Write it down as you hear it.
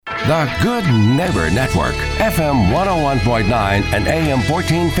The Good Neighbor Network, FM 101.9 and AM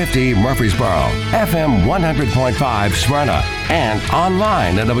 1450 Murfreesboro, FM 100.5 Smyrna, and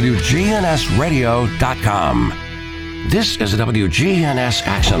online at WGNSradio.com. This is the WGNS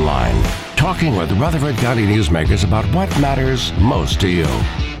Action Line, talking with Rutherford County newsmakers about what matters most to you.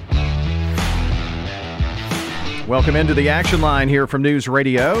 Welcome into the Action Line here from News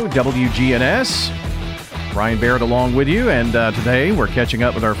Radio, WGNS. Brian Barrett along with you, and today we're catching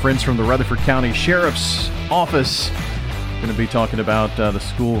up with our friends from the Rutherford County Sheriff's Office. Going to be talking about the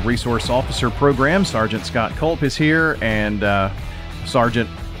School Resource Officer Program. Sergeant Scott Culp is here, and Sergeant,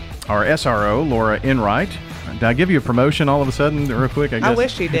 our SRO, Laura Enright. Did I give you a promotion all of a sudden, real quick? I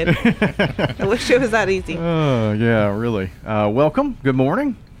wish you did. I wish it was that easy. Oh, yeah, really. Welcome. Good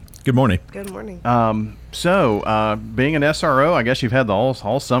morning. Good morning. Good morning. So, being an SRO, I guess you've had the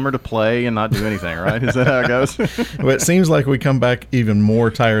all summer to play and not do anything, right? Is that how it goes? Well, it seems like we come back even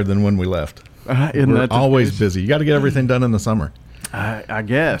more tired than when we left. We're always busy. You got to get everything done in the summer. I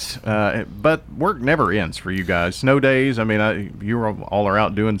guess. But work never ends for you guys. Snow days, I mean, you all are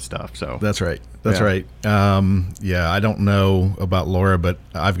out doing stuff. So That's right. Right. I don't know about Laura, but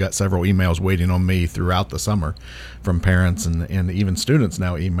I've got several emails waiting on me throughout the summer from parents and even students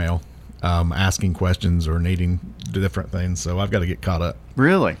now email asking questions or needing different things. So I've got to get caught up.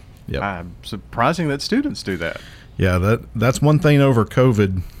 Really? Yeah. Surprising that students do that. Yeah, that's one thing over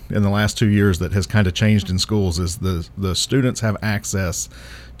COVID in the last 2 years that has kind of changed in schools is the students have access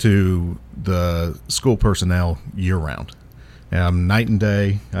to the school personnel year-round. Night and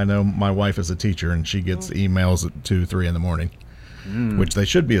day. I know my wife is a teacher, and she gets emails at 2, 3 in the morning, which they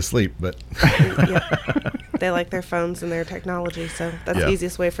should be asleep, but... They like their phones and their technology, so that's the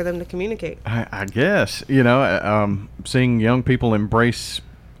easiest way for them to communicate. I guess. Seeing young people embrace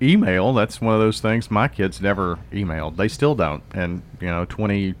email, that's one of those things my kids never emailed. They still don't. And,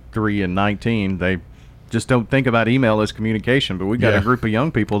 23 and 19, they just don't think about email as communication, but we got a group of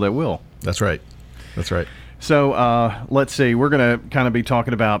young people that will. That's right. So let's see. We're going to kind of be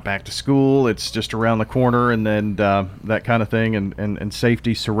talking about back to school. It's just around the corner, and then that kind of thing, and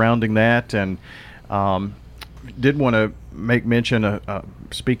safety surrounding that. And did want to make mention,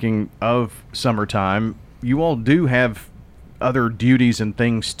 speaking of summertime, you all do have other duties and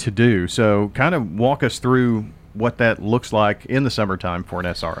things to do. So kind of walk us through what that looks like in the summertime for an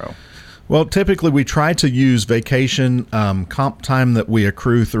SRO. Well, typically we try to use vacation, comp time that we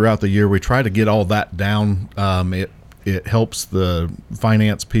accrue throughout the year. We try to get all that down. It helps the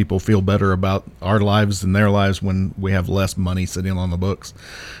finance people feel better about our lives and their lives when we have less money sitting on the books.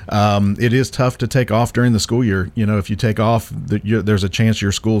 It is tough to take off during the school year. If you take off, there's a chance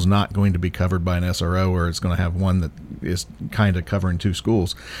your school's not going to be covered by an SRO, or it's going to have one that is kind of covering 2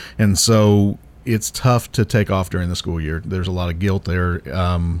 schools. And so it's tough to take off during the school year. There's a lot of guilt there.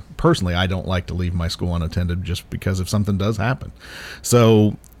 Personally, I don't like to leave my school unattended just because if something does happen.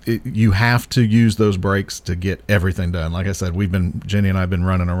 So you have to use those breaks to get everything done. Like I said, Jenny and I have been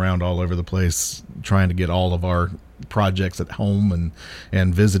running around all over the place trying to get all of our projects at home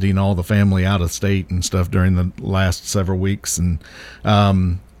and visiting all the family out of state and stuff during the last several weeks. And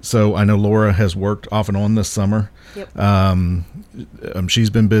so I know Laura has worked off and on this summer. Yep. She's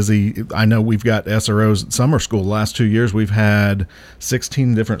been busy. I know we've got SROs at summer school. The last 2 years, we've had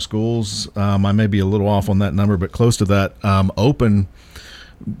 16 different schools. I may be a little off on that number, but close to that, open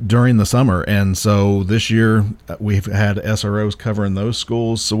during the summer. And so this year we've had SROs covering those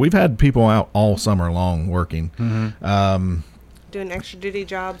schools. So we've had people out all summer long working. Doing extra duty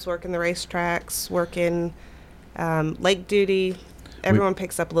jobs, working the racetracks, working lake duty. Everyone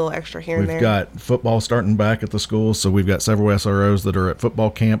picks up a little extra here and there. We've got football starting back at the school, so we've got several SROs that are at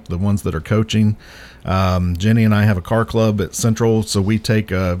football camp, the ones that are coaching. Jenny and I have a car club at Central, so we take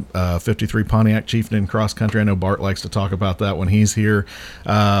a 53 Pontiac Chieftain cross country. I know Bart likes to talk about that when he's here.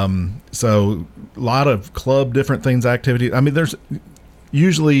 So a lot of club, different things, activities. I mean, there's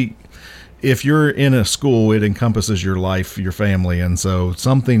usually, if you're in a school, it encompasses your life, your family, and so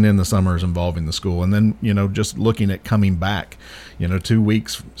something in the summer is involving the school. And then, just looking at coming back, 2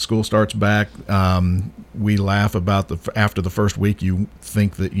 weeks, school starts back. We laugh about after the first week, you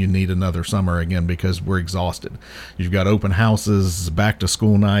think that you need another summer again because we're exhausted. You've got open houses, back to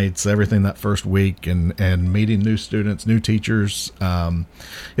school nights, everything that first week, and meeting new students, new teachers.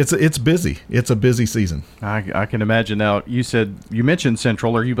 It's busy. It's a busy season. I can imagine. Now, you mentioned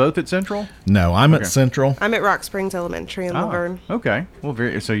Central. Are you both at Central? No, I'm at Central. I'm at Rock Springs Elementary in Laverne. Okay. Well,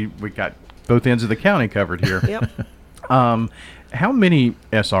 we got both ends of the county covered here. Yep. How many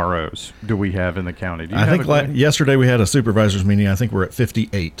SROs do we have in the county? I think yesterday we had a supervisors meeting. I think we're at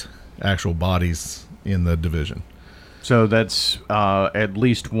 58 actual bodies in the division. So that's at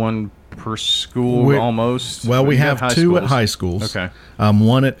least one per school, almost. Well, we have two at schools. high schools. Okay.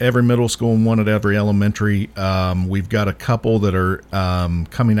 One at every middle school and one at every elementary. We've got a couple that are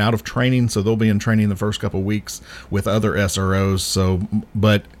coming out of training, so they'll be in training the first couple of weeks with other SROs. So,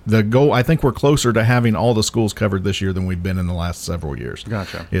 but the goal, I think we're closer to having all the schools covered this year than we've been in the last several years.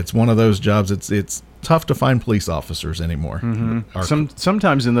 Gotcha. It's one of those jobs. It's tough to find police officers anymore.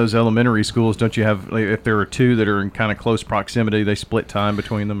 Sometimes in those elementary schools, don't you have, like, if there are two that are in kind of close proximity, they split time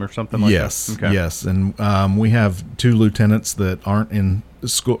between them or something like Yes, that? Okay. yes, and we have two lieutenants that aren't in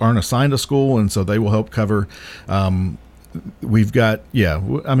school, aren't assigned to school, and so they will help cover. We've got,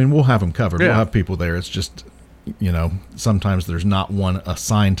 we'll have them covered. Yeah. We'll have people there. It's just, sometimes there's not one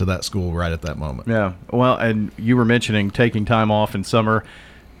assigned to that school right at that moment. Yeah. Well, and you were mentioning taking time off in summer.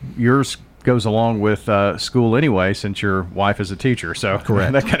 Yours goes along with school anyway, since your wife is a teacher. So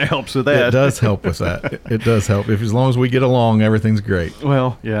Correct. That kind of helps with that. It does help with that. It does help. If as long as we get along, everything's great.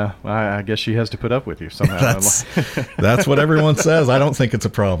 Well, yeah. I guess she has to put up with you somehow. That's what everyone says. I don't think it's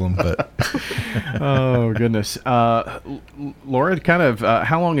a problem, but Oh, goodness. Laura, kind of,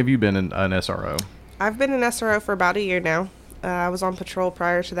 how long have you been an SRO? I've been an SRO for about a year now. I was on patrol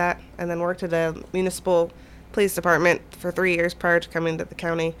prior to that, and then worked at a municipal police department for 3 years prior to coming to the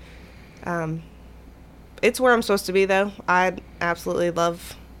county. It's where I'm supposed to be, though. I absolutely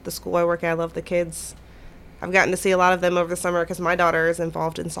love the school I work at. I love the kids. I've gotten to see a lot of them over the summer because my daughter is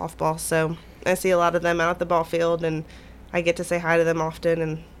involved in softball, so I see a lot of them out at the ball field, and I get to say hi to them often,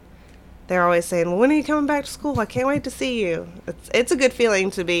 and they're always saying, well, when are you coming back to school? I can't wait to see you. It's a good feeling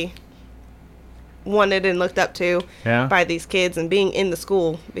to be wanted and looked up to by these kids and being in the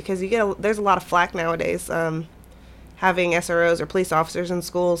school, because there's a lot of flack nowadays having SROs or police officers in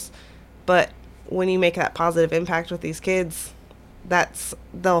schools, but when you make that positive impact with these kids, that's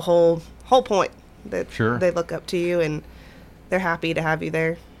the whole point, that they look up to you and they're happy to have you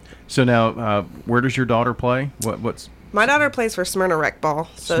there. So now, where does your daughter play? What's My daughter plays for Smyrna Rec Ball,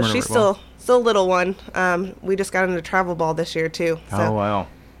 so she's still a little one. We just got into travel ball this year too. So oh, wow.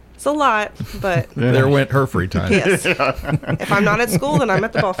 It's a lot, but there went her free time. Yes. If I'm not at school, then I'm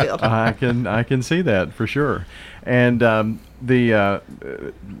at the ball field. I can see that for sure. And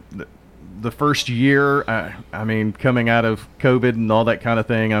the first year, I mean, coming out of COVID and all that kind of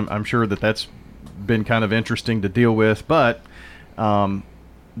thing, I'm sure that's been kind of interesting to deal with. But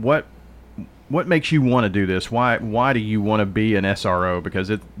what makes you want to do this? Why do you want to be an SRO? Because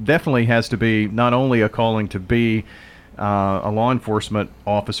it definitely has to be not only a calling to be a law enforcement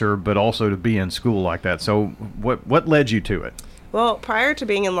officer, but also to be in school like that. So what led you to it? Well, prior to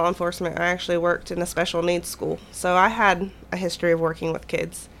being in law enforcement, I actually worked in a special needs school. So I had a history of working with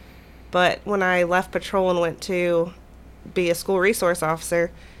kids. But when I left patrol and went to be a school resource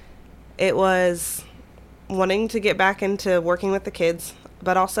officer, it was wanting to get back into working with the kids,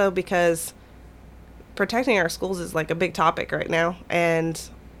 but also because protecting our schools is like a big topic right now. And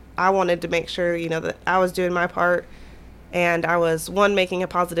I wanted to make sure, that I was doing my part, and I was, one, making a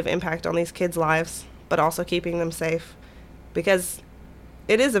positive impact on these kids' lives, but also keeping them safe. Because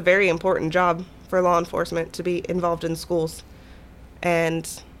it is a very important job for law enforcement to be involved in schools. And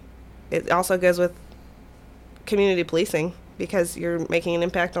it also goes with community policing, because you're making an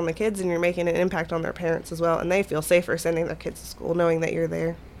impact on the kids and you're making an impact on their parents as well. And they feel safer sending their kids to school knowing that you're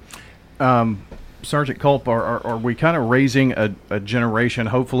there. Sergeant Culp, are we kind of raising a generation,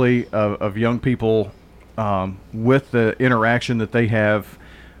 hopefully, of young people with the interaction that they have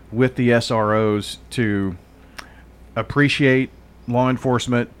with the SROs to appreciate law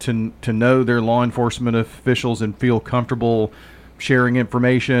enforcement, to know their law enforcement officials and feel comfortable sharing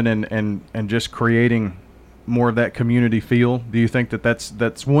information and just creating more of that community feel? Do you think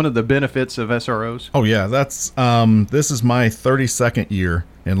that's one of the benefits of SROs? Oh yeah, that's this is my 32nd year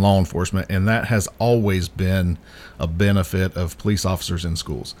in law enforcement, and that has always been a benefit of police officers in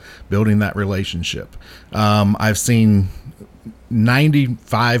schools, building that relationship. I've seen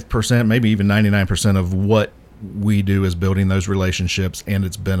 95%, maybe even 99% of what we do is building those relationships, and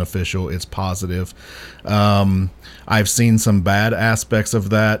it's beneficial, it's positive. I've seen some bad aspects of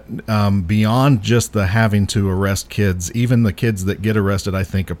that, beyond just the having to arrest kids. Even the kids that get arrested, I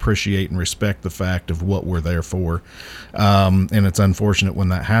think, appreciate and respect the fact of what we're there for. And it's unfortunate when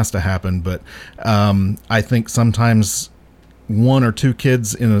that has to happen, but I think sometimes one or two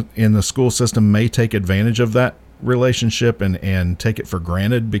kids in the school system may take advantage of that relationship and take it for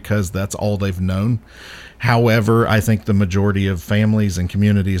granted because that's all they've known. However, I think the majority of families and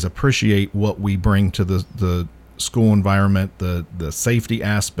communities appreciate what we bring to the school environment, the safety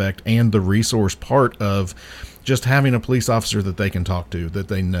aspect, and the resource part of just having a police officer that they can talk to, that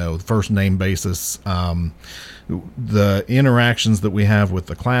they know, first name basis, the interactions that we have with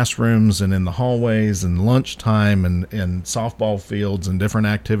the classrooms and in the hallways and lunchtime and softball fields and different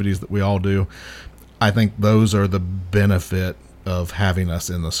activities that we all do. I think those are the benefit of having us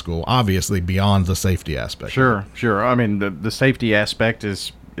in the school, obviously beyond the safety aspect. Sure. I mean, the safety aspect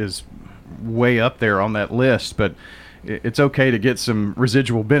is way up there on that list, but it's okay to get some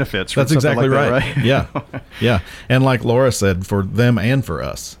residual benefits from That's exactly like right. That, right? Yeah. And like Laura said, for them and for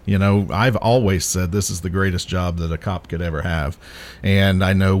us, I've always said this is the greatest job that a cop could ever have. And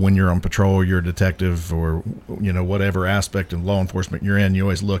I know when you're on patrol, you're a detective or, whatever aspect of law enforcement you're in, you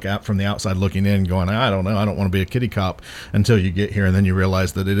always look out from the outside looking in going, I don't know, I don't want to be a kitty cop, until you get here. And then you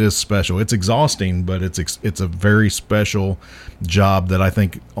realize that it is special. It's exhausting, but it's a very special job that I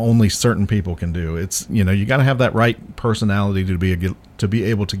think only certain people can do. It's, you got to have that right personality to be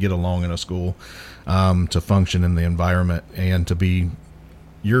able to get along in a school, to function in the environment, and to be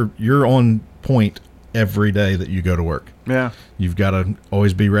you're on point every day that you go to work. Yeah, you've got to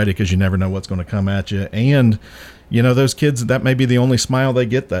always be ready because you never know what's going to come at you. And those kids, that may be the only smile they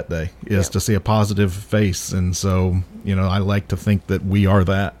get that day is to see a positive face. And so I like to think that we are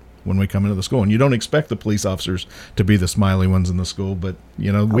that when we come into the school. And you don't expect the police officers to be the smiley ones in the school, but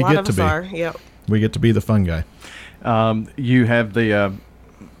we get to be. Yep. We get to be the fun guy. You have the,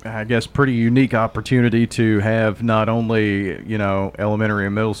 I guess, pretty unique opportunity to have not only, elementary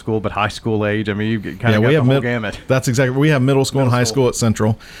and middle school, but high school age. I mean, you kind of got the whole gamut. That's exactly. We have middle school and high school at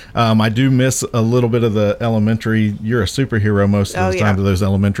Central. I do miss a little bit of the elementary. You're a superhero most of the time to those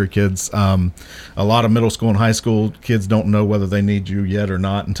elementary kids. A lot of middle school and high school kids don't know whether they need you yet or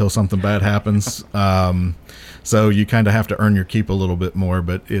not until something bad happens. So you kind of have to earn your keep a little bit more.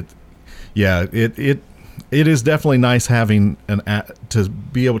 But it is definitely nice having to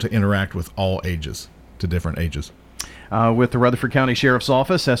be able to interact with all ages, to different ages. With the Rutherford County Sheriff's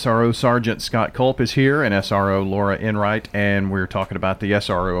Office, SRO Sergeant Scott Culp is here, and SRO Laura Enright, and we're talking about the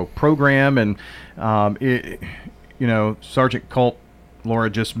SRO program. And Sergeant Culp, Laura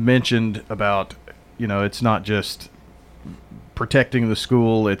just mentioned about it's not just protecting the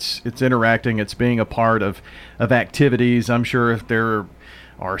school; it's interacting, it's being a part of activities. I'm sure if there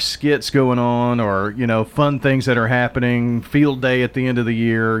are skits going on or, fun things that are happening, field day at the end of the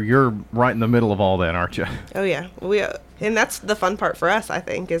year, you're right in the middle of all that, aren't you? Oh, yeah. And that's the fun part for us, I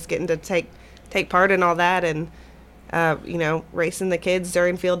think, is getting to take part in all that and, racing the kids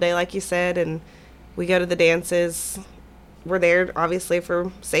during field day, like you said, and we go to the dances. We're there, obviously,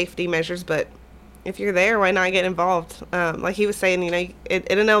 for safety measures, but if you're there, why not get involved? Like he was saying,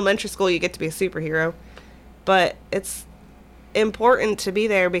 in an elementary school, you get to be a superhero, but it's important to be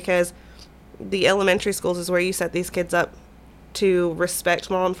there because the elementary schools is where you set these kids up to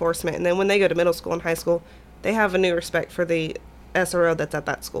respect law enforcement, and then when they go to middle school and high school, they have a new respect for the SRO that's at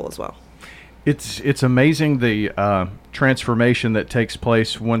that school as well. It's amazing the transformation that takes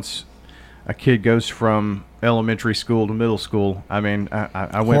place once a kid goes from elementary school to middle school. I mean,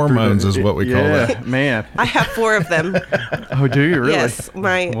 I went hormones is what we call that. Man, I have 4 of them. Oh, do you really? Yes,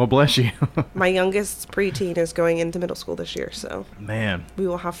 well, bless you. My youngest preteen is going into middle school this year, so man, we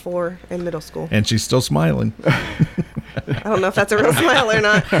will have 4 in middle school. And she's still smiling. I don't know if that's a real smile or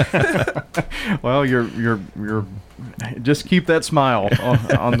not. Well, you're just keep that smile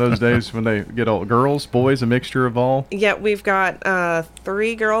on those days when they get old. Girls, boys, a mixture of all. Yeah, we've got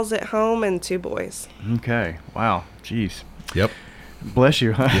 3 girls at home and 2 boys. Okay. Wow. Jeez. Yep. Bless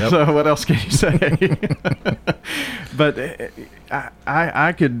you. Yep. So what else can you say? But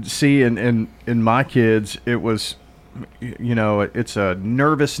I could see in my kids, it was, it's a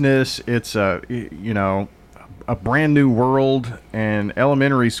nervousness. It's a brand new world, and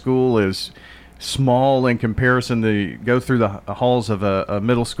elementary school is small in comparison to go through the halls of a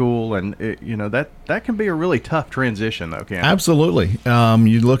middle school, and that can be a really tough transition, though, can't it? Absolutely.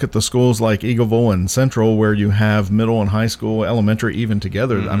 You look at the schools like Eagleville and Central, where you have middle and high school, elementary even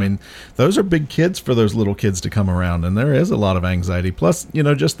together. Mm-hmm. I mean, those are big kids for those little kids to come around, and there is a lot of anxiety. Plus,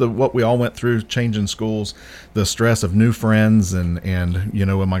 just what we all went through changing schools, the stress of new friends, and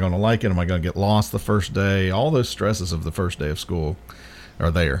am I going to like it? Am I going to get lost the first day? All those stresses of the first day of school are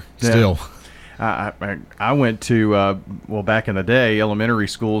there still. I went to, back in the day, elementary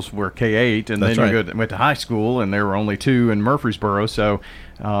schools were K-8, and That's then right. you went to high school, and there were only 2 in Murfreesboro. So,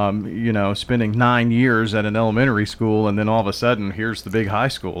 spending 9 years at an elementary school, and then all of a sudden, here's the big high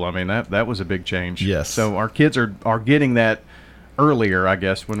school. I mean, that was a big change. Yes. So our kids are getting that earlier, I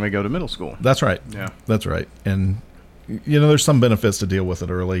guess, when we go to middle school. That's right. Yeah. That's right. And, there's some benefits to deal with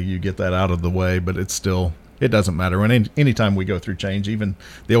it early. You get that out of the way, but it's still it doesn't matter. When anytime we go through change, even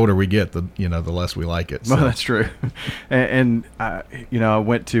the older we get, the less we like it. So. Well, that's true. And I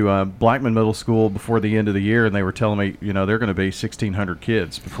went to Blackman Middle School before the end of the year, and they were telling me, they're going to be 1,600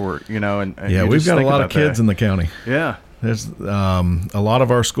 kids before, and yeah, we've got a lot of kids in the county. Yeah. There's a lot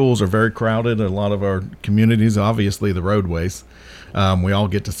of our schools are very crowded. A lot of our communities, obviously, the roadways. We all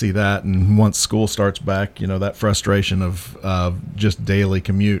get to see that, and once school starts back, that frustration of just daily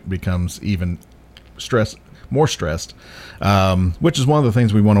commute becomes even more stressed. Which is one of the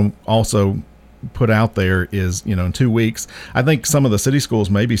things we want to also put out there is, in 2 weeks, I think some of the city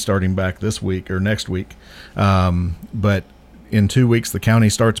schools may be starting back this week or next week, but in 2 weeks, the county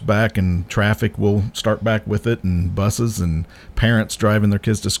starts back and traffic will start back with it, and buses and parents driving their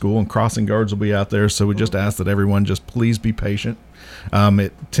kids to school, and crossing guards will be out there. So we just ask that everyone just please be patient.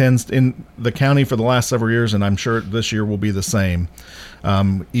 It tends in the county for the last several years, and I'm sure this year will be the same.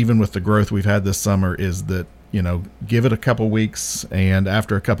 Even with the growth we've had this summer, is that, give it a couple weeks, and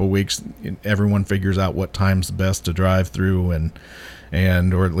after a couple weeks, everyone figures out what time's best to drive through,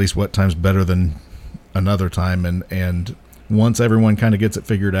 and or at least what time's better than another time, and once everyone kind of gets it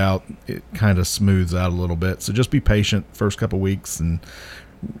figured out, it kind of smooths out a little bit. So just be patient first couple weeks and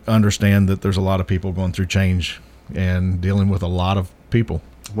understand that there's a lot of people going through change and dealing with a lot of people.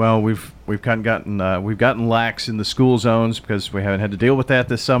 Well, we've kind of gotten lax in the school zones because we haven't had to deal with that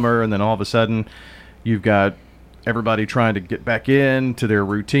this summer, and then all of a sudden you've got everybody trying to get back into their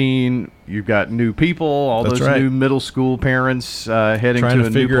routine. You've got new people, all That's those right. new middle school parents heading Trying to to a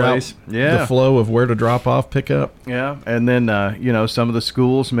new figure place. out the flow of where to drop off, pick up. Yeah, and then some of the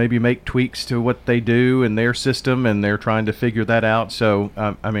schools maybe make tweaks to what they do in their system, and they're trying to figure that out. So,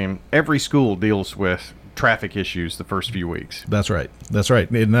 every school deals with traffic issues the first few weeks. That's right.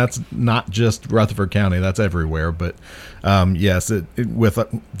 And that's not just Rutherford County. That's everywhere. But yes, with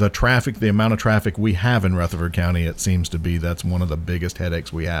the traffic, the amount of traffic we have in Rutherford County, it seems to be that's one of the biggest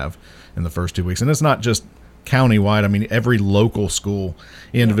headaches we have in the first 2 weeks. And it's not just countywide. Every local school,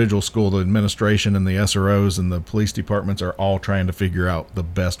 individual school, the administration and the SROs and the police departments are all trying to figure out the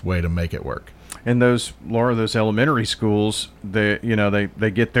best way to make it work. And those elementary schools, they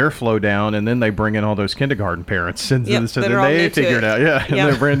get their flow down, and then they bring in all those kindergarten parents, and so then they figure it out. Yeah, and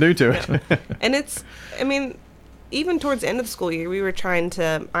they're brand new to it. And it's, even towards the end of the school year, we were trying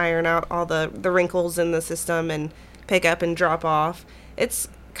to iron out all the wrinkles in the system and pick up and drop off. It's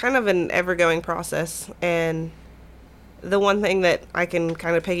kind of an ever-going process, and the one thing that I can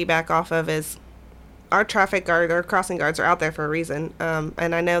kind of piggyback off of is our traffic guard, our crossing guards are out there for a reason.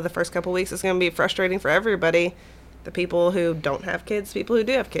 And I know the first couple weeks is going to be frustrating for everybody, the people who don't have kids, people who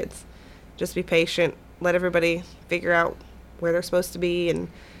do have kids. Just be patient, let everybody figure out where they're supposed to be, and,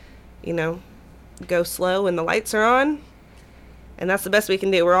 go slow when the lights are on. And that's the best we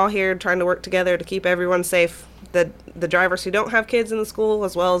can do. We're all here trying to work together to keep everyone safe, the drivers who don't have kids in the school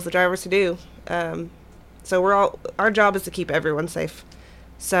as well as the drivers who do. So our job is to keep everyone safe.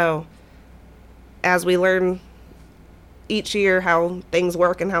 So as we learn each year how things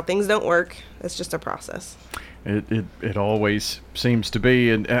work and how things don't work, it's just a process. It always seems to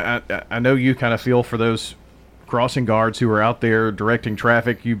be, and I know you kind of feel for those crossing guards who are out there directing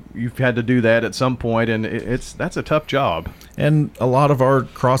traffic. You've had to do that at some point, and that's a tough job. And a lot of our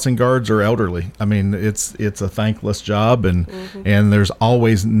crossing guards are elderly. It's a thankless job, and and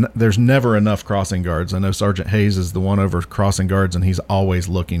there's never enough crossing guards. I know Sergeant Hayes is the one over crossing guards, and he's always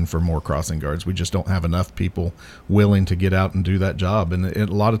looking for more crossing guards. We just don't have enough people willing to get out and do that job, and a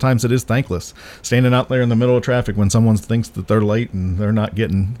lot of times it is thankless. Standing out there in the middle of traffic when someone thinks that they're late and they're not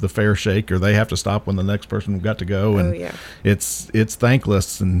getting the fair shake, or they have to stop when the next person got to go, and it's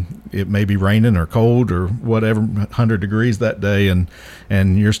thankless, and it may be raining or cold or whatever, 100 degrees that day,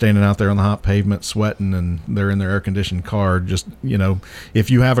 and you're standing out there on the hot pavement sweating, and they're in their air-conditioned car. Just,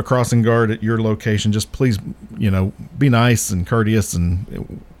 if you have a crossing guard at your location, just please, be nice and courteous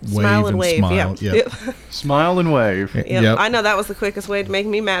and Smile and wave. Smile. Yep. Smile and wave. Yep. I know that was the quickest way to make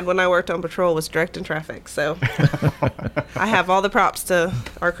me mad when I worked on patrol, was directing traffic. So I have all the props to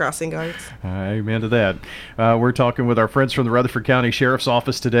our crossing guards. Amen to that. We're talking with our friends from the Rutherford County Sheriff's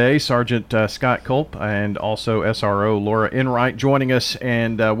Office today, Sergeant Scott Culp and also SRO Laura Enright joining us,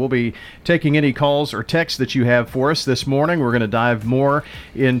 and we'll be taking any calls or texts that you have for us this morning. We're going to dive more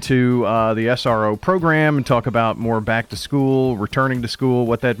into the SRO program and talk about more back to school, returning to school,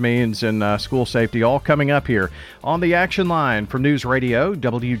 what that means, and school safety, all coming up here on the Action Line from News Radio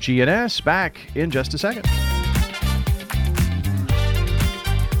WGNS. Back in just a second.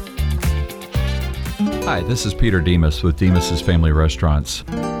 Hi, this is Peter Demas with Demas's Family Restaurants.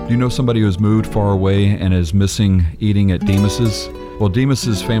 Do you know somebody who's moved far away and is missing eating at Demas's? Well,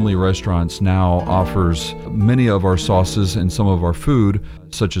 Demas's Family Restaurants now offers many of our sauces and some of our food,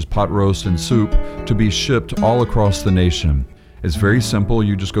 such as pot roast and soup, to be shipped all across the nation. It's very simple.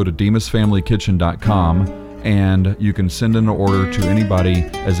 You just go to DemasFamilyKitchen.com and you can send in an order to anybody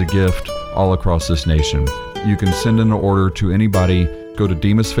as a gift all across this nation. You can send in an order to anybody. Go to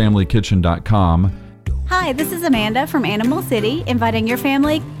DemasFamilyKitchen.com. Hi, this is Amanda from Animal City, inviting your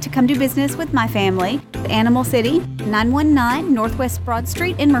family to come do business with my family. Animal City, 919 Northwest Broad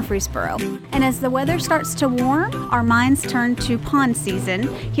Street in Murfreesboro. And as the weather starts to warm, our minds turn to pond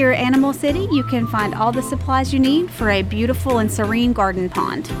season. Here at Animal City, you can find all the supplies you need for a beautiful and serene garden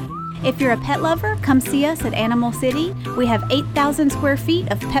pond. If you're a pet lover, come see us at Animal City. We have 8,000 square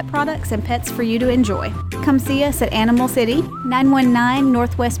feet of pet products and pets for you to enjoy. Come see us at Animal City, 919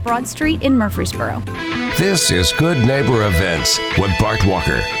 Northwest Broad Street in Murfreesboro. This is Good Neighbor Events with Bart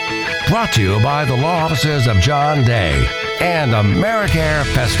Walker. Brought to you by the law offices of John Day and AmeriCare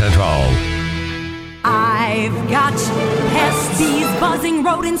Pest Control. I've got pests, bees, buzzing,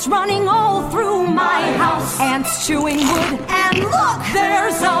 rodents running all through my house. Ants chewing wood, and look,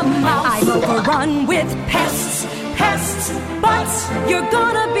 there's a mouse. I've overrun with pests, but you're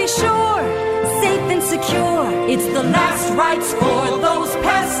gonna be sure, safe and secure. It's the last rites for those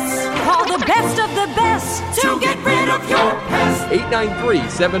pests. Call the best of the best to get rid of your pests.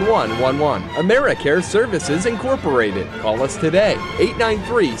 893-7111. AmeriCare Services Incorporated. Call us today.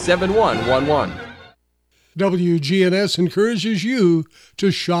 893-7111. WGNS encourages you to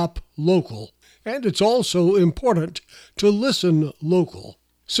shop local. And it's also important to listen local.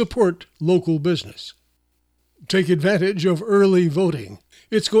 Support local business. Take advantage of early voting.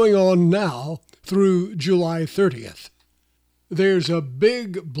 It's going on now through July 30th. There's a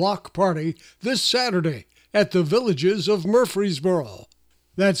big block party this Saturday at the Villages of Murfreesboro.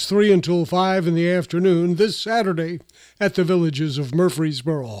 That's 3 until 5 in the afternoon this Saturday at the Villages of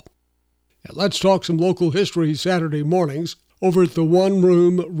Murfreesboro. Now let's talk some local history Saturday mornings over at the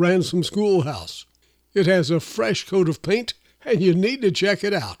one-room Ransom Schoolhouse. It has a fresh coat of paint, and you need to check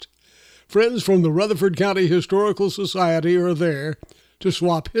it out. Friends from the Rutherford County Historical Society are there to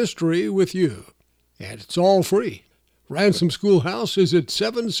swap history with you. And it's all free. Ransom Schoolhouse is at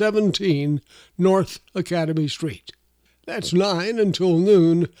 717 North Academy Street. That's 9 until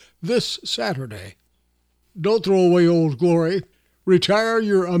noon this Saturday. Don't throw away Old Glory. Retire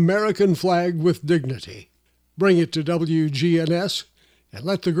your American flag with dignity. Bring it to WGNS and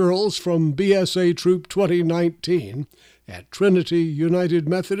let the girls from BSA Troop 2019 at Trinity United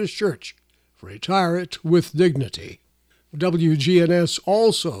Methodist Church retire it with dignity. WGNS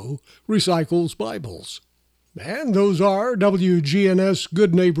also recycles Bibles. And those are WGNS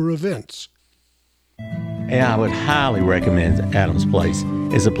Good Neighbor events. And I would highly recommend Adams Place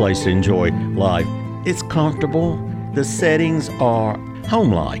as a place to enjoy life. It's comfortable. The settings are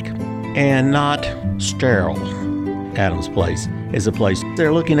home-like and not sterile. Adams Place is a place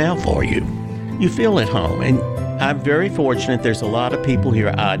they're looking out for you. You feel at home, and I'm very fortunate there's a lot of people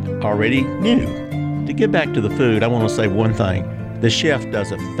here I already knew. To get back to the food, I want to say one thing. The chef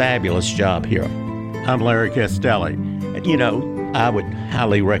does a fabulous job here. I'm Larry Castelli, and I would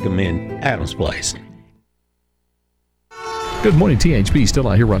highly recommend Adams Place. Good morning, THB. Still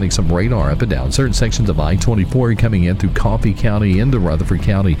out here running some radar up and down certain sections of I-24 coming in through Coffee County into Rutherford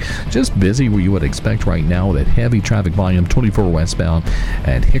County. Just busy where you would expect right now. That heavy traffic volume 24 westbound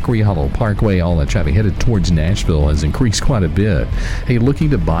at Hickory Hollow Parkway. All that traffic headed towards Nashville has increased quite a bit. Hey, looking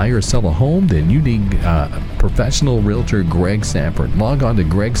to buy or sell a home? Then you need professional realtor Greg Sanford. Log on to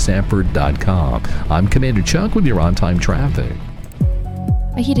gregsanford.com. I'm Commander Chuck with your on-time traffic.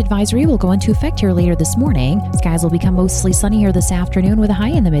 A heat advisory will go into effect here later this morning. Skies will become mostly sunny here this afternoon with a high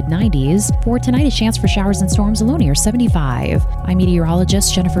in the mid-90s. For tonight, a chance for showers and storms, a low near 75. I'm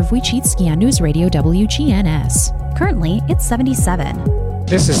meteorologist Jennifer Wojcicki on News Radio WGNS. Currently, it's 77.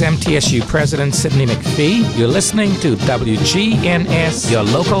 This is MTSU President Sidney McPhee. You're listening to WGNS, your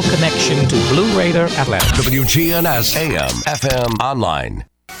local connection to Blue Raider Athletics. WGNS AM, FM, online.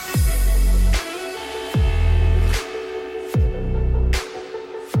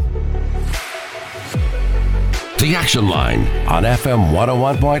 The Action Line on FM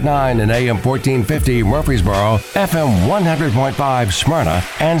 101.9 and AM 1450 Murfreesboro, FM 100.5 Smyrna,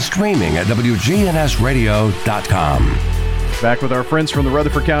 and streaming at WGNSradio.com. Back with our friends from the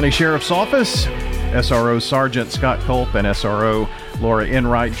Rutherford County Sheriff's Office, SRO Sergeant Scott Culp and SRO Laura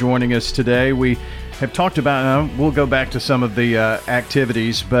Enright joining us today. We have talked about, we'll go back to some of the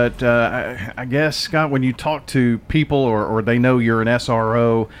activities, but I guess, Scott, when you talk to people or they know you're an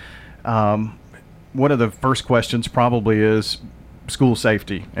SRO, one of the first questions probably is school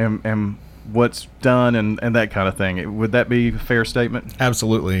safety and what's done and that kind of thing. Would that be a fair statement?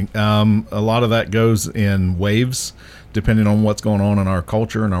 Absolutely. A lot of that goes in waves, depending on what's going on in our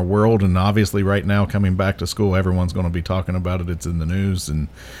culture and our world. And obviously right now, coming back to school, everyone's going to be talking about it. It's in the news.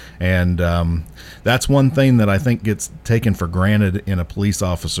 And that's one thing that I think gets taken for granted in a police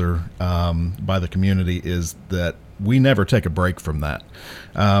officer by the community, is that we never take a break from that.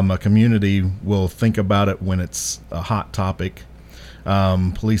 A community will think about it when it's a hot topic.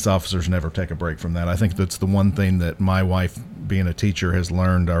 Police officers never take a break from that. I think that's the one thing that my wife, being a teacher, has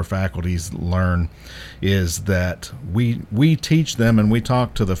learned, our faculties learn, is that we teach them and we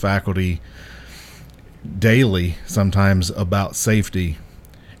talk to the faculty daily sometimes about safety,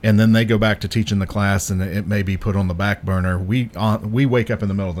 and then they go back to teaching the class and it may be put on the back burner. We wake up in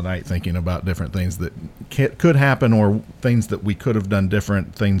the middle of the night thinking about different things that could happen, or things that we could have done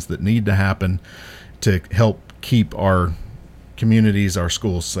different, things that need to happen to help keep our communities, our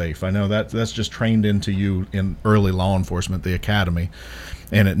schools safe. I know that's just trained into you in early law enforcement, the academy,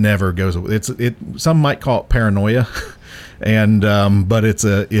 and it never goes. Some might call it paranoia, and but it's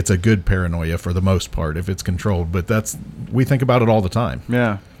a good paranoia for the most part if it's controlled. But we think about it all the time.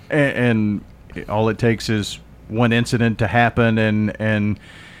 Yeah, and all it takes is one incident to happen, and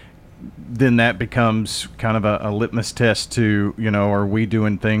then that becomes kind of a litmus test to, are we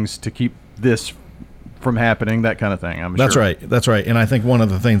doing things to keep this from happening, that kind of thing. That's right. And I think one of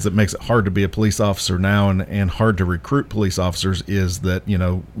the things that makes it hard to be a police officer now and hard to recruit police officers is that,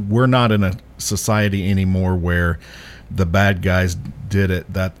 we're not in a society anymore where the bad guys did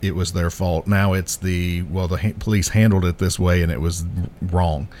it, that it was their fault. Now it's the police handled it this way and it was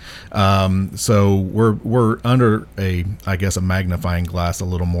wrong. So we're under a magnifying glass a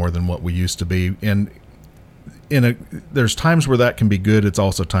little more than what we used to be. And there's times where that can be good. It's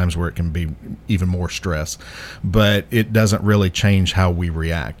also times where it can be even more stress, but it doesn't really change how we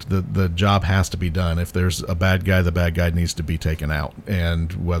react. The job has to be done. If there's a bad guy, the bad guy needs to be taken out,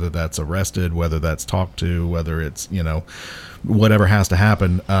 and whether that's arrested, whether that's talked to, whether it's, whatever has to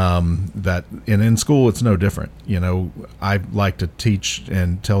happen. And in school, it's no different. I like to teach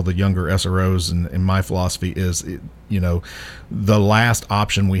and tell the younger SROs, and my philosophy is, the last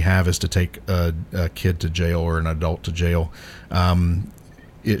option we have is to take a kid to jail or an adult to jail.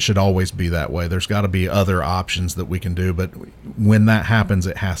 It should always be that way. There's got to be other options that we can do, but when that happens,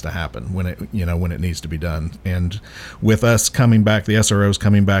 it has to happen when it needs to be done. And with us coming back, the SROs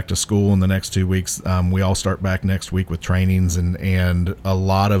coming back to school in the next 2 weeks, we all start back next week with trainings, and a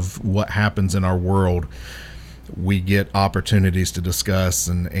lot of what happens in our world, we get opportunities to discuss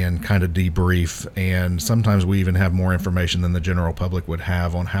and kind of debrief, and sometimes we even have more information than the general public would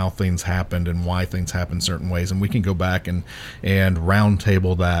have on how things happened and why things happen certain ways, and we can go back and round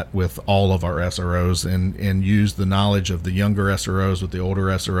table that with all of our SROs and use the knowledge of the younger SROs with the older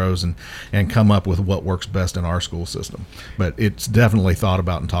SROs and come up with what works best in our school system. But it's definitely thought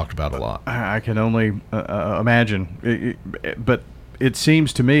about and talked about a lot. I can only imagine, but it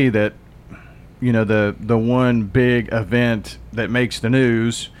seems to me that the one big event that makes the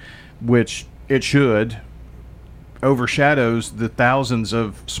news, which it should, overshadows the thousands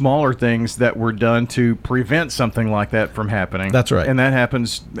of smaller things that were done to prevent something like that from happening. That's right. And that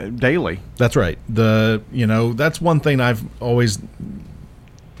happens daily. That's right. That's one thing I've always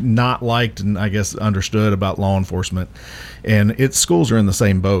not liked and I guess understood about law enforcement, and schools are in the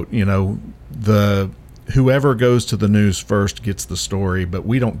same boat. Whoever goes to the news first gets the story, but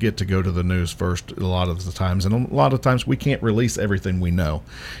we don't get to go to the news first a lot of the times. And a lot of times we can't release everything we know.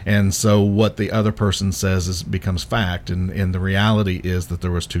 And so what the other person says becomes fact. And the reality is that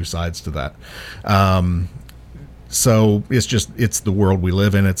there was two sides to that. So it's the world we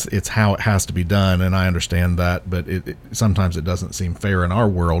live in. It's how it has to be done. And I understand that, but sometimes it doesn't seem fair in our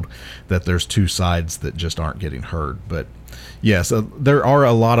world that there's two sides that just aren't getting heard. But yes, there are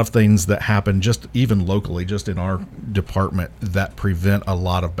a lot of things that happen just even locally, just in our department, that prevent a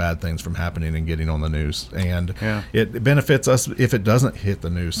lot of bad things from happening and getting on the news. And it benefits us if it doesn't hit the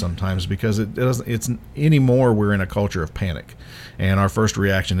news sometimes, because it doesn't. It's anymore we're in a culture of panic, and our first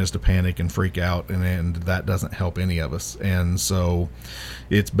reaction is to panic and freak out, and that doesn't help any of us. And so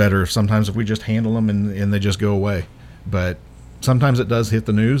it's better sometimes if we just handle them and they just go away. But sometimes it does hit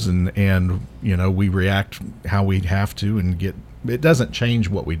the news, and we react how we have to, and it doesn't change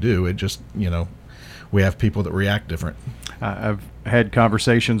what we do. It just, we have people that react different. I've had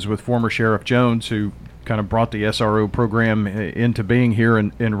conversations with former Sheriff Jones, who kind of brought the SRO program into being here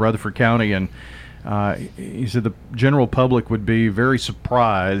in Rutherford County, and he said the general public would be very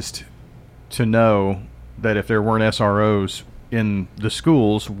surprised to know that if there weren't SROs in the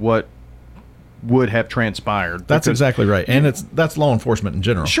schools, what would have transpired. That's exactly right, and that's law enforcement in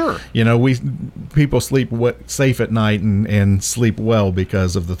general. Sure, people sleep safe at night and sleep well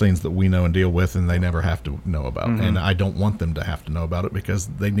because of the things that we know and deal with, and they never have to know about. Mm-hmm. And I don't want them to have to know about it because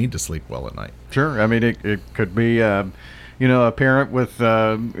they need to sleep well at night. Sure, I mean it could be a parent with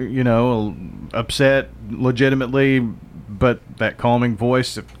upset legitimately, but that calming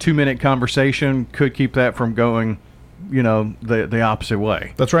voice, a 2-minute conversation could keep that from going the opposite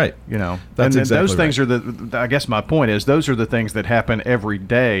way. That's right. That's exactly those things right. I guess my point is those are the things that happen every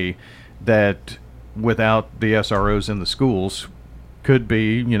day that without the SROs in the schools could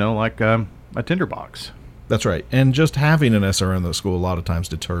be, like a tinderbox. That's right. And just having an SRO in the school a lot of times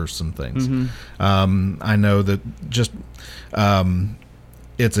deters some things. Mm-hmm. I know that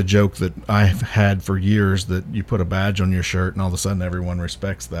it's a joke that I've had for years that you put a badge on your shirt and all of a sudden everyone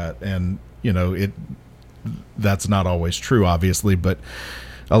respects that. And, that's not always true, obviously, but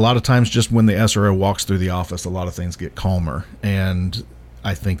a lot of times just when the SRO walks through the office, a lot of things get calmer. And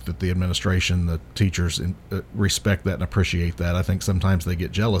I think that the administration, the teachers respect that and appreciate that. I think sometimes they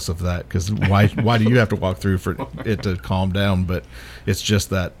get jealous of that because why do you have to walk through for it to calm down? But it's just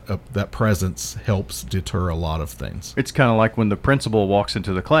that that presence helps deter a lot of things. It's kind of like when the principal walks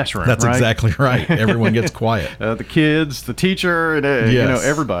into the classroom. That's right? Exactly right. Everyone gets quiet. The kids, the teacher, and, yes.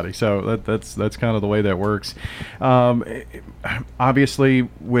 Everybody. So that's kind of the way that works. Obviously,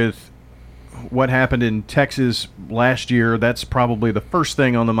 with what happened in Texas last year, that's probably the first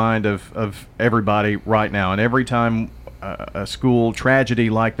thing on the mind of everybody right now. And every time a school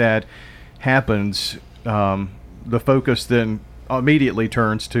tragedy like that happens, the focus then immediately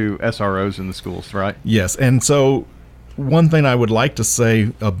turns to SROs in the schools, right? Yes. And so one thing I would like to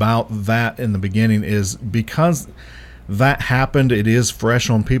say about that in the beginning is because that happened, it is fresh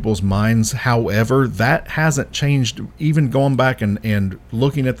on people's minds. However, that hasn't changed. Even going back and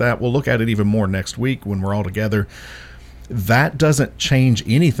looking at that, we'll look at it even more next week when we're all together. That doesn't change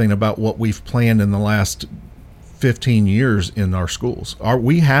anything about what we've planned in the last 15 years in our schools.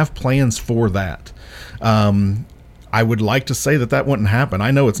 We have plans for that. I would like to say that wouldn't happen.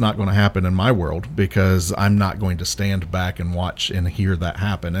 I know it's not going to happen in my world because I'm not going to stand back and watch and hear that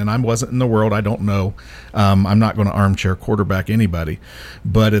happen. And I wasn't in the world. I don't know. I'm not going to armchair quarterback anybody.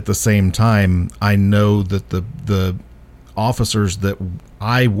 But at the same time, I know that the officers that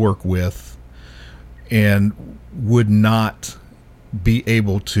I work with and would not be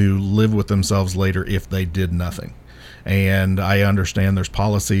able to live with themselves later if they did nothing. And I understand there's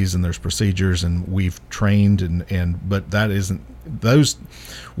policies and there's procedures and we've trained but that isn't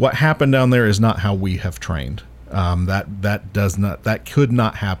what happened down there is not how we have trained. That could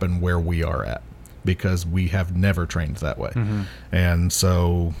not happen where we are at because we have never trained that way. Mm-hmm. And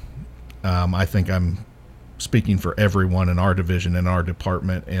so I think I'm speaking for everyone in our division, in our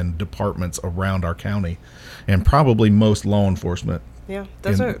department and departments around our county and probably most law enforcement. Yeah,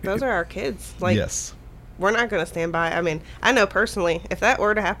 those are our kids. Yes. We're not going to stand by. I mean, I know personally, if that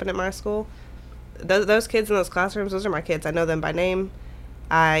were to happen at my school, those kids in those classrooms, those are my kids. I know them by name.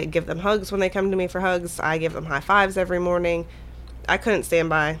 I give them hugs when they come to me for hugs. I give them high fives every morning. I couldn't stand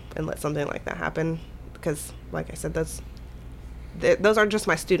by and let something like that happen because, like I said, those aren't just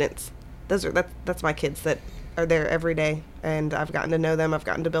my students. That's my kids that are there every day, and I've gotten to know them. I've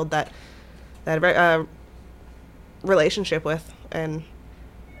gotten to build that relationship with, and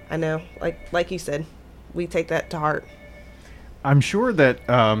I know, like you said, we take that to heart. I'm sure that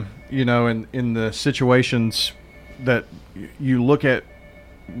in the situations that you look at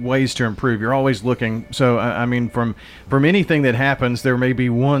ways to improve, you're always looking. So I mean, from anything that happens, there may be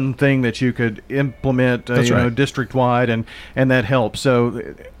one thing that you could implement, district wide, and that helps.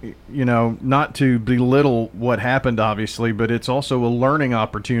 So not to belittle what happened, obviously, but it's also a learning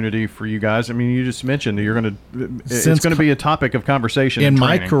opportunity for you guys. I mean, you just mentioned that it's going to be a topic of conversation in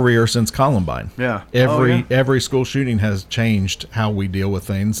my career since Columbine. Yeah, every school shooting has changed how we deal with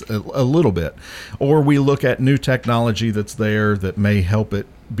things a little bit, or we look at new technology that's there that may help it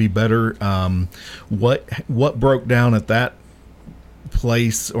be better. What broke down at that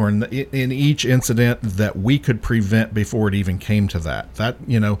place or in each incident that we could prevent before it even came to that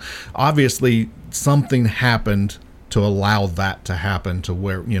obviously something happened to allow that to happen to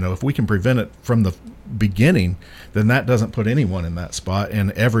where if we can prevent it from the beginning, then that doesn't put anyone in that spot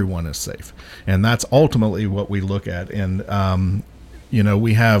and everyone is safe. And that's ultimately what we look at. And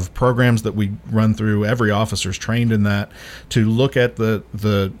we have programs that we run through. Every officer's trained in that to look at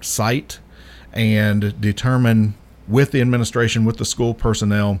the site and determine with the administration, with the school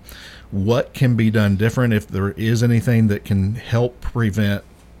personnel, what can be done different, if there is anything that can help prevent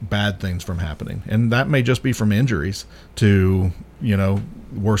bad things from happening. And that may just be from injuries to,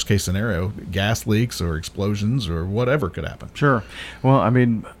 worst case scenario, gas leaks or explosions or whatever could happen. Sure. Well, I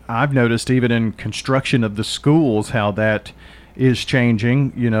mean, I've noticed even in construction of the schools how that is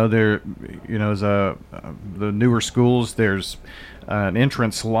changing. The newer schools, there's an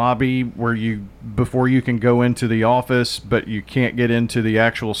entrance lobby where before you can go into the office, but you can't get into the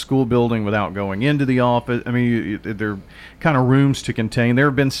actual school building without going into the office. I mean, they're kind of rooms to contain. There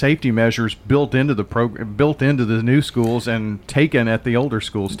have been safety measures built into the new schools and taken at the older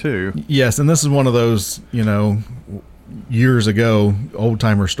schools too. Yes, and this is one of those, years ago,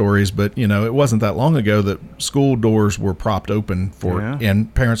 old-timer stories, but it wasn't that long ago that school doors were propped open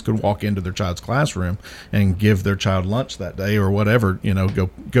and parents could walk into their child's classroom and give their child lunch that day or whatever,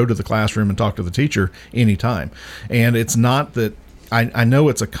 go to the classroom and talk to the teacher anytime. And it's not that I know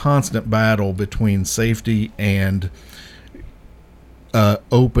it's a constant battle between safety and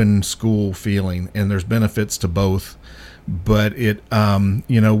open school feeling, and there's benefits to both, but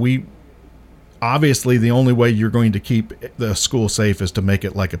obviously, the only way you're going to keep the school safe is to make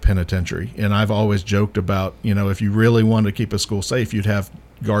it like a penitentiary. And I've always joked about, if you really wanted to keep a school safe, you'd have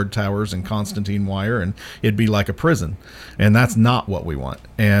guard towers and Constantine wire, and it'd be like a prison. And that's not what we want.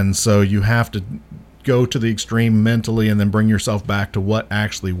 And so you have to go to the extreme mentally and then bring yourself back to what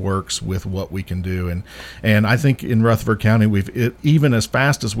actually works with what we can do. And I think in Rutherford County, even as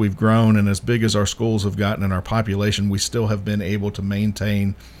fast as we've grown and as big as our schools have gotten and our population, we still have been able to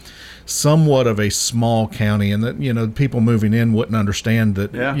maintain somewhat of a small county, and that people moving in wouldn't understand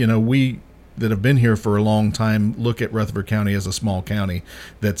that. We that have been here for a long time look at Rutherford County as a small county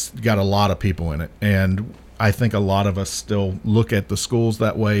that's got a lot of people in it, and I think a lot of us still look at the schools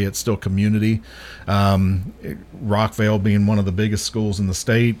that way. It's still community. Rockvale, being one of the biggest schools in the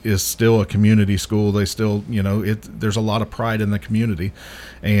state, is still a community school. They still, there's a lot of pride in the community.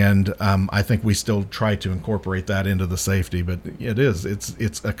 And I think we still try to incorporate that into the safety. But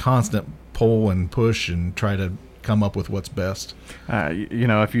it's a constant pull and push and try to come up with what's best.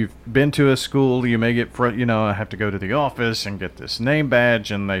 If you've been to a school, you may get, I have to go to the office and get this name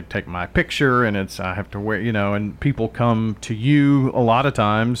badge, and they take my picture, and I have to wear, and people come to you a lot of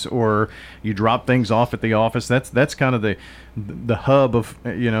times, or you drop things off at the office. That's kind of the hub of,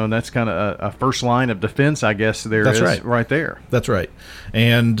 and that's kind of a first line of defense, I guess. That's right there. That's right.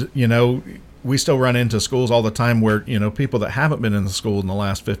 And, we still run into schools all the time where, people that haven't been in the school in the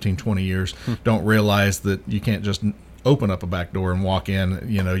last 15, 20 years don't realize that you can't just open up a back door and walk in.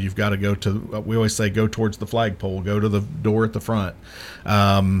 You've got to we always say, go towards the flagpole, go to the door at the front.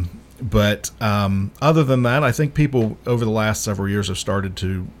 But other than that, I think people over the last several years have started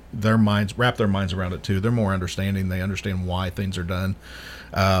to wrap their minds around it too. They're more understanding. They understand why things are done.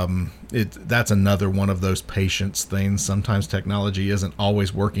 That's another one of those patience things. Sometimes technology isn't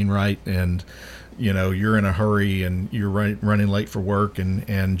always working right, and you're in a hurry and you're running late for work,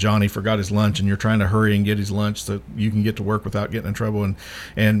 and Johnny forgot his lunch, and you're trying to hurry and get his lunch so you can get to work without getting in trouble,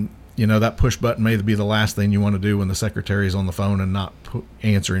 and that push button may be the last thing you want to do when the secretary is on the phone and not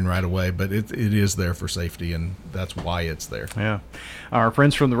answering right away, but it is there for safety, and that's why it's there. Yeah. Our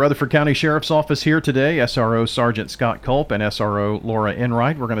friends from the Rutherford County Sheriff's Office here today, SRO Sergeant Scott Culp and SRO Laura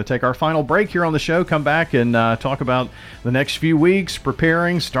Enright. We're going to take our final break here on the show, come back and talk about the next few weeks,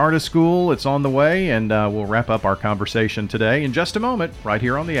 preparing, start of school. It's on the way, and we'll wrap up our conversation today in just a moment right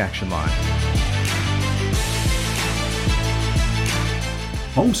here on the Action Line.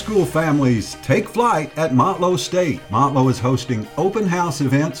 Homeschool families, take flight at Motlow State. Motlow is hosting open house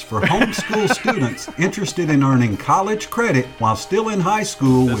events for homeschool students interested in earning college credit while still in high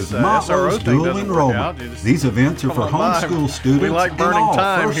school with Motlow's dual enrollment. These events are for homeschool students and all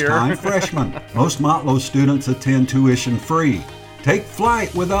first-time freshmen. Most Motlow students attend tuition-free. Take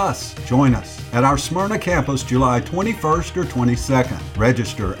flight with us. Join us at our Smyrna campus July 21st or 22nd.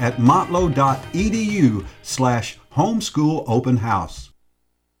 Register at motlow.edu/homeschoolopenhouse.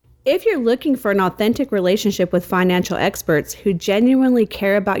 If you're looking for an authentic relationship with financial experts who genuinely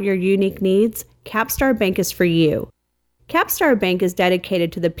care about your unique needs, Capstar Bank is for you. Capstar Bank is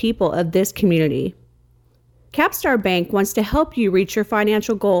dedicated to the people of this community. Capstar Bank wants to help you reach your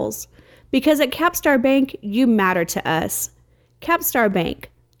financial goals, because at Capstar Bank, you matter to us. Capstar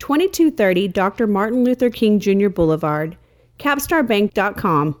Bank, 2230 Dr. Martin Luther King Jr. Boulevard,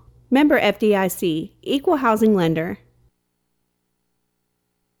 capstarbank.com. Member FDIC, Equal Housing Lender.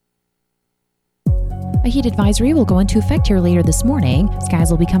 A heat advisory will go into effect here later this morning. Skies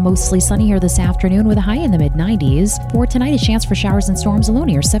will become mostly sunny here this afternoon with a high in the mid-90s. For tonight, a chance for showers and storms alone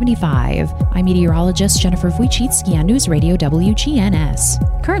near 75. I'm meteorologist Jennifer Wojcicki on News Radio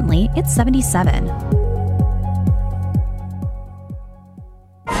WGNS. Currently, it's 77.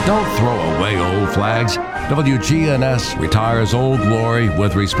 Don't throw away old flags. WGNS retires old glory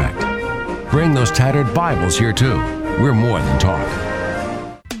with respect. Bring those tattered Bibles here too. We're more than talk.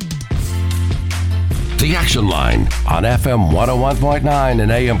 The Action Line on FM 101.9 and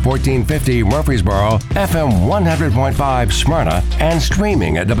AM 1450 Murfreesboro, FM 100.5 Smyrna, and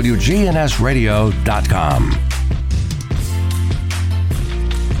streaming at WGNSradio.com.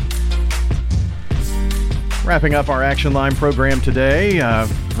 Wrapping up our Action Line program today,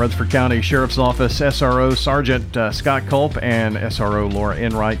 Rutherford County Sheriff's Office SRO Sergeant Scott Culp and SRO Laura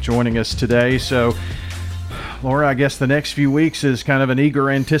Enright joining us today. So, Laura, I guess the next few weeks is kind of an eager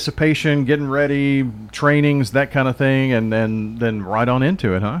anticipation, getting ready, trainings, that kind of thing, and then right on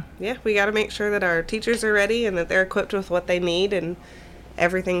into it, huh? Yeah, we got to make sure that our teachers are ready and that they're equipped with what they need and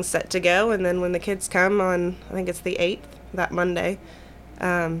everything's set to go. And then when the kids come on, I think it's the 8th, that Monday,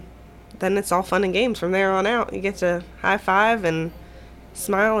 then it's all fun and games from there on out. You get to high five and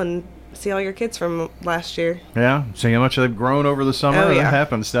smile and see all your kids from last year. Yeah, see how much they've grown over the summer. Oh, yeah. That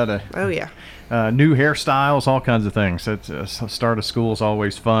happens, doesn't it? Oh, yeah. New hairstyles, all kinds of things. Start of school is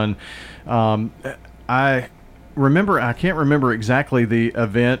always fun. I can't remember exactly the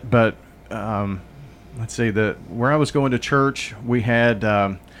event, but let's see, where I was going to church, we had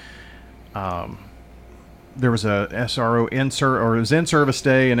there was a SRO or it was in-service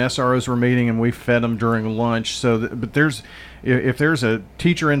day, and SROs were meeting, and we fed them during lunch. But if there's a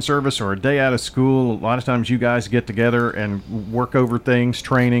teacher in service or a day out of school, a lot of times you guys get together and work over things,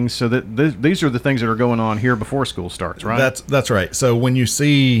 trainings. So that these are the things that are going on here before school starts, right? That's right. So when you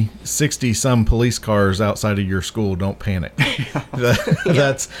see 60 some police cars outside of your school, don't panic.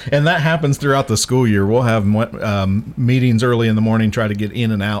 And that happens throughout the school year. We'll have meetings early in the morning, try to get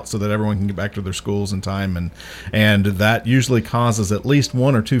in and out so that everyone can get back to their schools in time, and that usually causes at least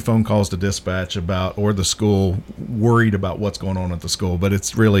 1 or 2 phone calls to dispatch or the school worried about what's going on at the school. But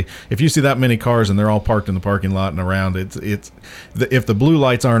it's really, if you see that many cars and they're all parked in the parking lot and around, if the blue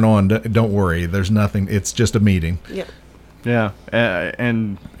lights aren't on, don't worry. There's nothing. It's just a meeting. Yep. Yeah,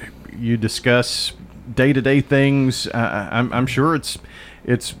 and you discuss day-to-day things. I'm sure it's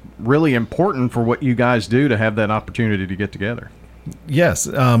really important for what you guys do to have that opportunity to get together. Yes,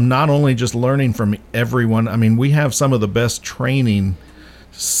 not only just learning from everyone. I mean, we have some of the best training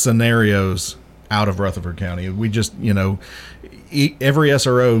scenarios out of Rutherford County. We just, every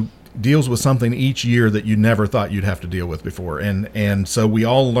SRO deals with something each year that you never thought you'd have to deal with before. And so we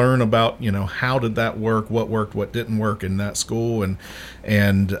all learn about, how did that work, what worked, what didn't work in that school. And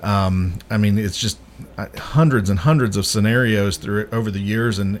I mean, it's just hundreds and hundreds of scenarios over the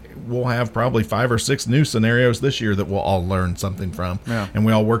years, and we'll have probably 5 or 6 new scenarios this year that we'll all learn something from. Yeah. And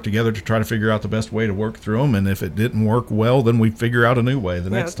we all work together to try to figure out the best way to work through them. And if it didn't work well, then we figure out a new way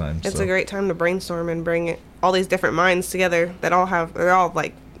next time. It's a great time to brainstorm and bring all these different minds together that they're all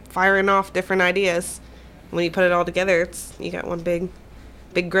like firing off different ideas. When you put it all together, you got one big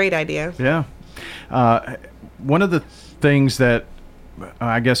great idea. Yeah. One of the things that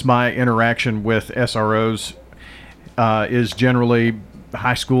I guess my interaction with SROs is generally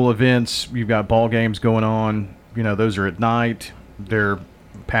high school events. You've got ball games going on. Those are at night. There are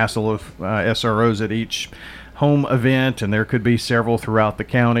passel of SROs at each home event, and there could be several throughout the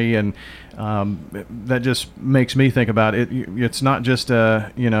county. And that just makes me think about it. It's not just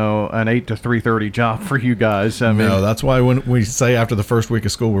an 8 to 3:30 job for you guys. No, that's why when we say after the first week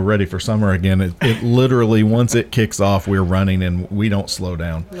of school we're ready for summer again, it literally, once it kicks off, we're running and we don't slow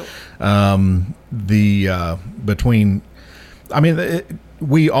down. Nope.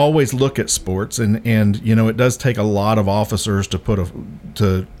 We always look at sports, and it does take a lot of officers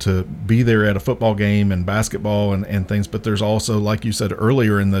to be there at a football game and basketball and things. But there's also, like you said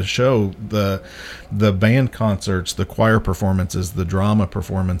earlier in the show, the band concerts, the choir performances, the drama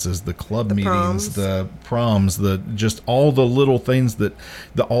performances, the club meetings, the proms, just all the little things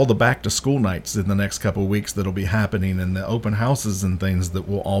all the back to school nights in the next couple of weeks that'll be happening, and the open houses and things that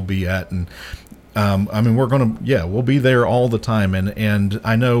we'll all be at. And we'll be there all the time. And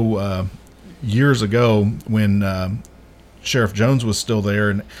I know years ago when Sheriff Jones was still there,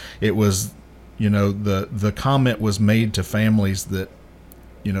 and it was, the comment was made to families that,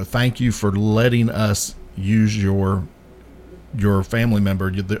 thank you for letting us use your family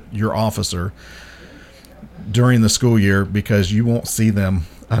member, your officer, during the school year, because you won't see them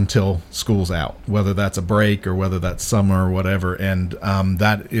until school's out, whether that's a break or whether that's summer or whatever. And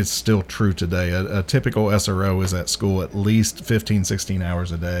that is still true today. A typical SRO is at school at least 15, 16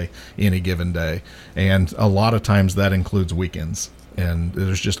 hours a day, any given day. And a lot of times that includes weekends. and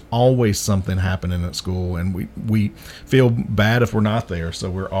there's just always something happening at school, and we feel bad if we're not there, so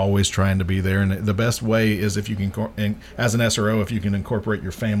we're always trying to be there. And the best way is if you can, as an SRO, if you can incorporate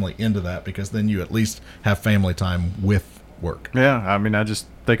your family into that, because then you at least have family time with work. Yeah, I mean, I just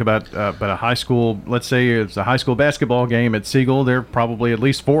think about but a high school, let's say it's a high school basketball game at Siegel, there are probably at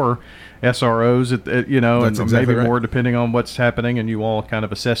least 4 SROs, That's and exactly maybe right. more depending on what's happening, and you all kind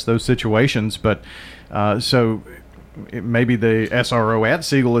of assess those situations. But so maybe the SRO at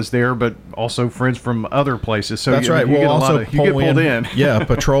Siegel is there, but also friends from other places. So that's right. You We'll get also you get pulled in. Yeah,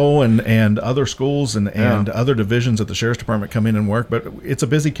 patrol and other schools and other divisions at the sheriff's department come in and work. But it's a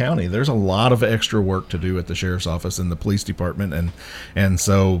busy county. There's a lot of extra work to do at the sheriff's office and the police department, and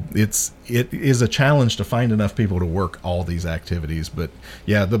so it is a challenge to find enough people to work all these activities. But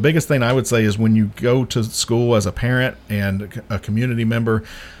yeah, the biggest thing I would say is when you go to school as a parent and a community member,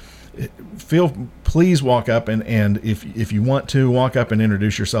 please walk up and if you want to, walk up and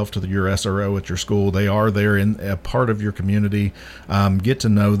introduce yourself to your SRO at your school. They are there in a part of your community. Get to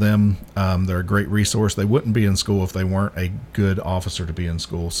know them. They're a great resource. They wouldn't be in school if they weren't a good officer to be in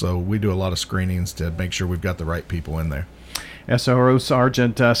school. So we do a lot of screenings to make sure we've got the right people in there. SRO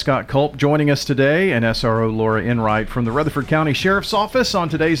Sergeant Scott Culp joining us today, and SRO Laura Enright from the Rutherford County Sheriff's Office on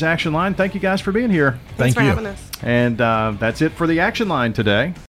today's Action Line. Thank you guys for being here. Thanks for having us. And that's it for the Action Line today.